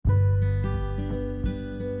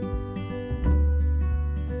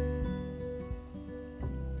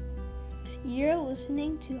You're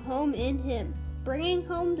listening to Home in Him, bringing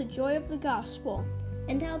home the joy of the gospel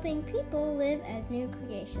and helping people live as new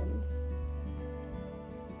creations.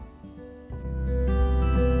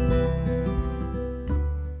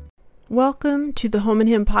 Welcome to the Home in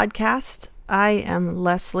Him podcast. I am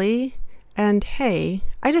Leslie, and hey,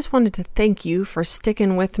 I just wanted to thank you for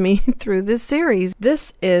sticking with me through this series.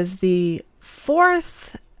 This is the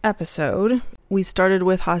 4th episode. We started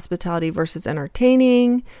with hospitality versus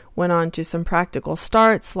entertaining, went on to some practical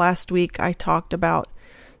starts. Last week I talked about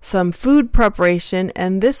some food preparation,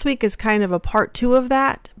 and this week is kind of a part 2 of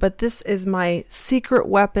that, but this is my secret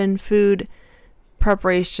weapon food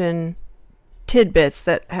preparation tidbits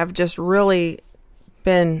that have just really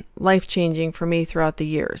been life-changing for me throughout the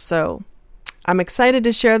years. So I'm excited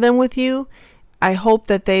to share them with you. I hope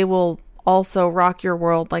that they will also rock your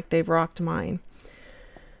world like they've rocked mine.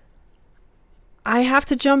 I have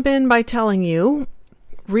to jump in by telling you,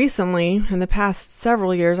 recently, in the past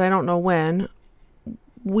several years, I don't know when,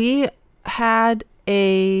 we had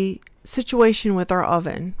a situation with our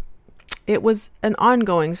oven. It was an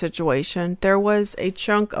ongoing situation. There was a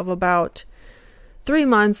chunk of about 3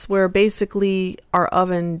 months where basically our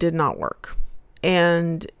oven did not work.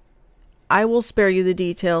 And I will spare you the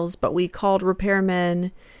details, but we called repairmen.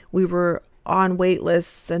 We were on wait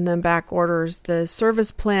lists and then back orders. The service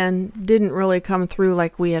plan didn't really come through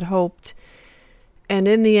like we had hoped. And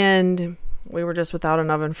in the end, we were just without an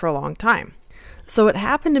oven for a long time. So it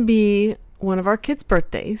happened to be one of our kids'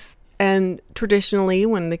 birthdays. And traditionally,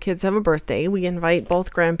 when the kids have a birthday, we invite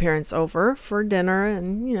both grandparents over for dinner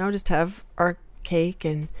and, just have our cake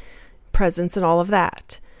and presents and all of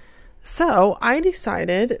that. So I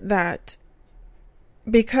decided that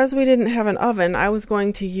because we didn't have an oven, I was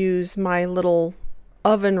going to use my little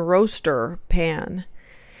oven roaster pan.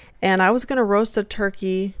 And I was going to roast a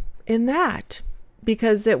turkey in that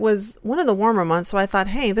because it was one of the warmer months. So I thought,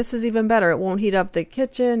 hey, this is even better. It won't heat up the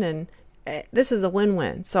kitchen and this is a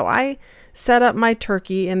win-win. So I set up my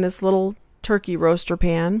turkey in this little turkey roaster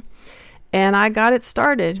pan and I got it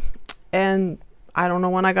started. And I don't know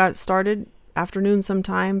when I got started, afternoon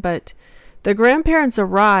sometime, but the grandparents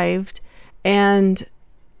arrived and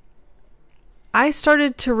I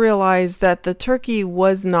started to realize that the turkey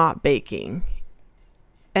was not baking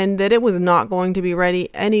and that it was not going to be ready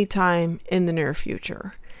anytime in the near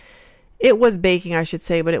future. It was baking, I should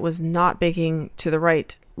say, but it was not baking to the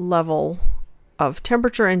right level of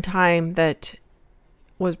temperature and time that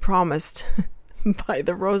was promised by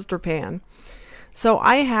the roaster pan. So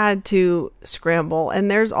I had to scramble, and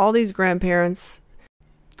there's all these grandparents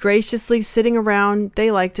graciously sitting around. They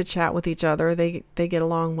like to chat with each other. They get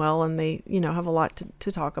along well, and they, have a lot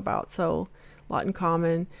to talk about. So a lot in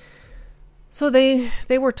common. So they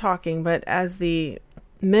were talking, but as the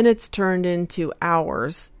minutes turned into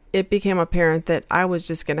hours, it became apparent that I was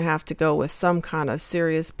just going to have to go with some kind of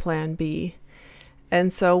serious plan B.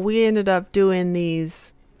 And so we ended up doing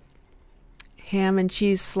these ham and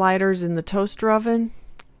cheese sliders in the toaster oven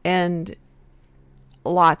and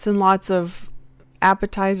lots of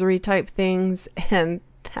appetizer-y type things, and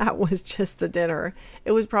that was just the dinner.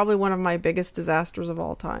 It was probably one of my biggest disasters of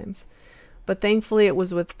all times. But thankfully it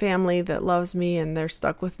was with family that loves me and they're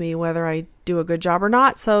stuck with me whether I do a good job or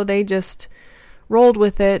not, so they just rolled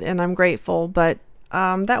with it and I'm grateful. But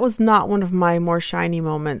that was not one of my more shiny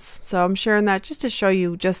moments. So I'm sharing that just to show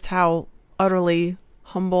you just how utterly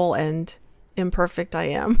humble and imperfect I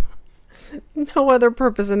am. No other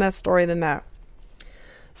purpose in that story than that.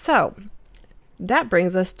 So that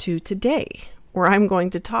brings us to today, where I'm going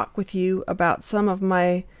to talk with you about some of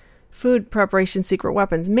my food preparation secret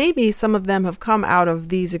weapons. Maybe some of them have come out of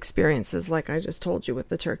these experiences like I just told you with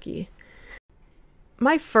the turkey.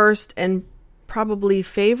 My first and probably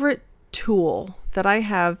favorite tool that I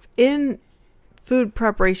have in food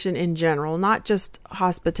preparation in general, not just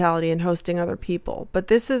hospitality and hosting other people, but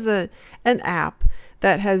this is an app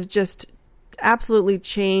that has just absolutely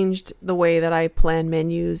changed the way that I plan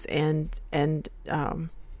menus and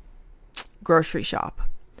grocery shop.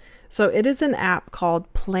 So it is an app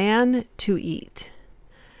called Plan to Eat.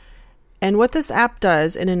 And what this app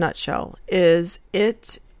does in a nutshell is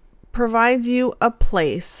it provides you a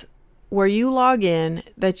place where you log in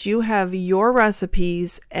that you have your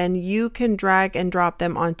recipes and you can drag and drop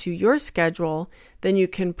them onto your schedule. Then you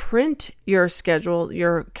can print your schedule,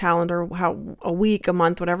 your calendar, a week, a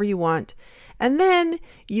month, whatever you want. And then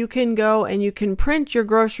you can go and you can print your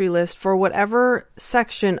grocery list for whatever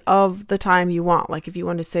section of the time you want. Like if you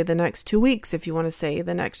want to say the next 2 weeks, if you want to say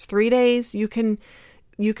the next 3 days, you can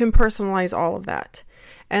personalize all of that.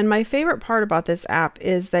 And my favorite part about this app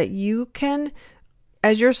is that you can,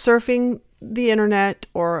 as you're surfing the internet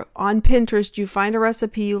or on Pinterest, you find a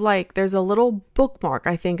recipe you like, there's a little bookmark,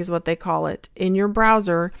 I think is what they call it, in your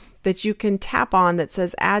browser that you can tap on that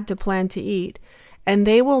says add to plan to eat. And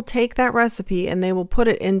they will take that recipe and they will put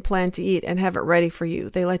it in plan to eat and have it ready for you.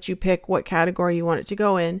 They let you pick what category you want it to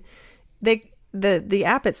go in. The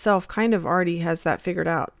app itself kind of already has that figured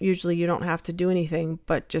out. Usually you don't have to do anything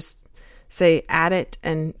but just say add it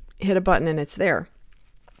and hit a button and it's there.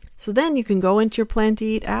 So then you can go into your Plan to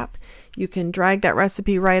Eat app. You can drag that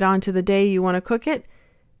recipe right onto the day you want to cook it,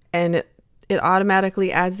 and it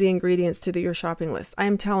automatically adds the ingredients to your shopping list. I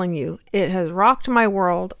am telling you, it has rocked my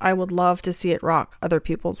world. I would love to see it rock other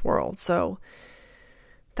people's world. So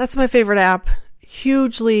that's my favorite app.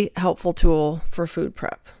 Hugely helpful tool for food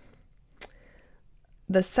prep.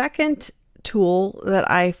 The second tool that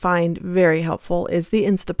I find very helpful is the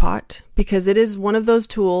Instapot, because it is one of those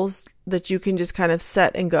tools that you can just kind of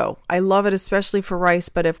set and go. I love it especially for rice,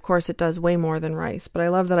 but of course it does way more than rice. But I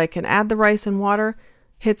love that I can add the rice and water,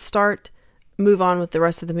 hit start, move on with the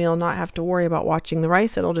rest of the meal, not have to worry about watching the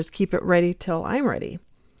rice. It'll just keep it ready till I'm ready.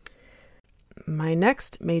 My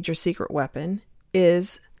next major secret weapon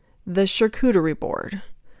is the charcuterie board.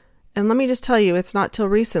 And let me just tell you, it's not till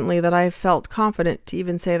recently that I've felt confident to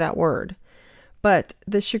even say that word. But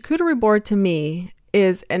the charcuterie board to me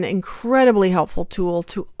is an incredibly helpful tool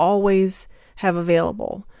to always have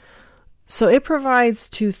available. So it provides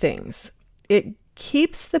two things. It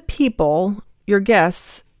keeps the people, your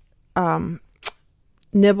guests,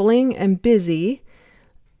 nibbling and busy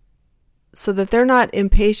so that they're not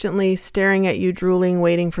impatiently staring at you, drooling,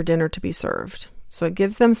 waiting for dinner to be served. So it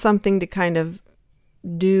gives them something to kind of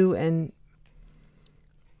do, and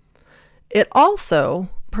it also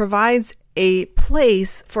provides a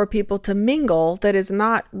place for people to mingle that is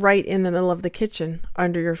not right in the middle of the kitchen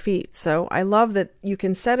under your feet. So I love that you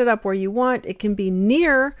can set it up where you want. It can be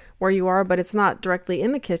near where you are, but it's not directly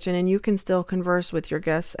in the kitchen, and you can still converse with your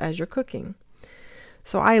guests as you're cooking.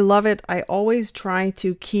 So I love it. I always try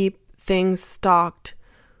to keep things stocked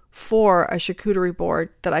for a charcuterie board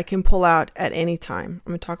that I can pull out at any time.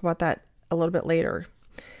 I'm going to talk about that a little bit later.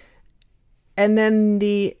 And then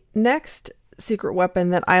the next secret weapon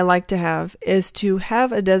that I like to have is to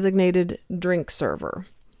have a designated drink server.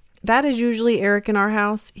 That is usually Eric in our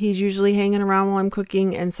house. He's usually hanging around while I'm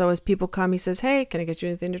cooking, and so as people come, he says, "Hey, can I get you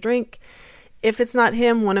anything to drink?" If it's not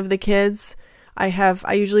him, one of the kids,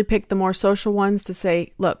 I usually pick the more social ones to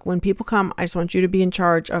say, "Look, when people come, I just want you to be in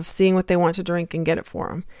charge of seeing what they want to drink and get it for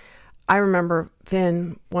them." I remember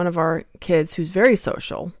Finn, one of our kids who's very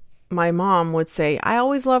social, my mom would say, "I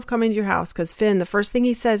always love coming to your house because Finn, the first thing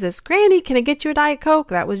he says is, 'Granny, can I get you a Diet Coke?'"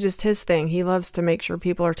 That was just his thing. He loves to make sure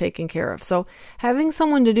people are taken care of. So having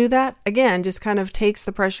someone to do that, again, just kind of takes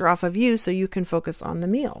the pressure off of you so you can focus on the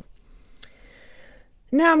meal.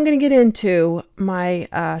 Now I'm going to get into my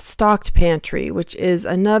stocked pantry, which is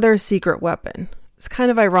another secret weapon. It's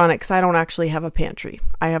kind of ironic because I don't actually have a pantry.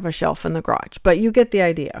 I have a shelf in the garage, but you get the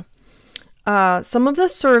idea. Some of the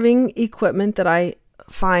serving equipment that I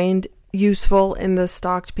find useful in the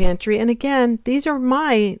stocked pantry, and again, these are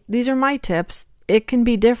my tips. It can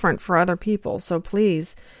be different for other people, so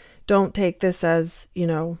please don't take this as,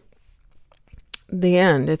 the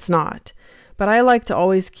end. It's not. But I like to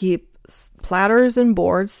always keep platters and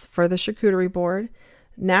boards for the charcuterie board,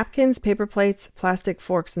 napkins, paper plates, plastic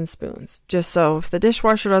forks and spoons. Just so if the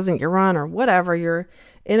dishwasher doesn't get run or whatever, you're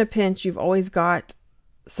in a pinch, you've always got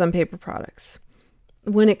some paper products.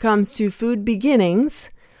 When it comes to food beginnings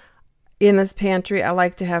in this pantry, I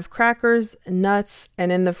like to have crackers, nuts,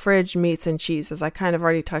 and in the fridge, meats and cheeses. I kind of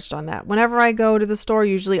already touched on that. Whenever I go to the store,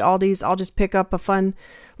 usually Aldi's, I'll just pick up a fun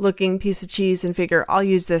looking piece of cheese and figure I'll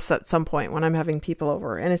use this at some point when I'm having people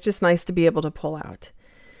over. And it's just nice to be able to pull out.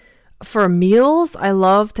 For meals, I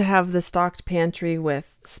love to have the stocked pantry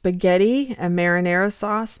with spaghetti and marinara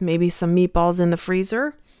sauce, maybe some meatballs in the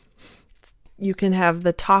freezer. You can have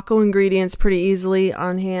the taco ingredients pretty easily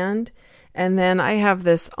on hand. And then I have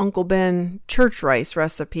this Uncle Ben church rice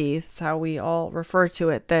recipe. That's how we all refer to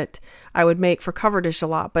it, that I would make for cover dish a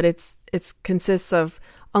lot. But it's consists of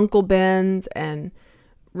Uncle Ben's and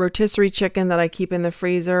rotisserie chicken that I keep in the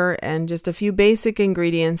freezer and just a few basic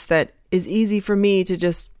ingredients that is easy for me to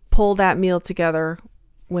just pull that meal together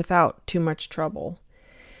without too much trouble.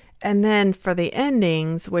 And then for the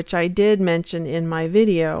endings, which I did mention in my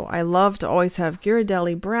video, I love to always have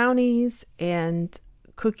Ghirardelli brownies and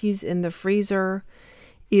cookies in the freezer,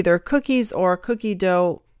 either cookies or cookie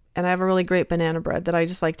dough. And I have a really great banana bread that I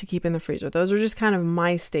just like to keep in the freezer. Those are just kind of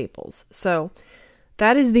my staples. So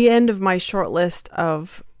that is the end of my short list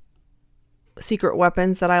of secret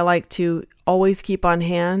weapons that I like to always keep on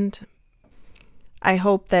hand. I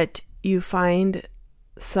hope that you find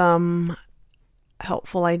some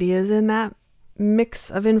helpful ideas in that mix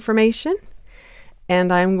of information.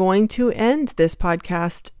 And I'm going to end this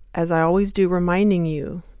podcast, as I always do, reminding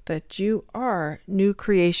you that you are new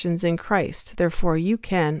creations in Christ. Therefore, you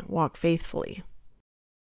can walk faithfully.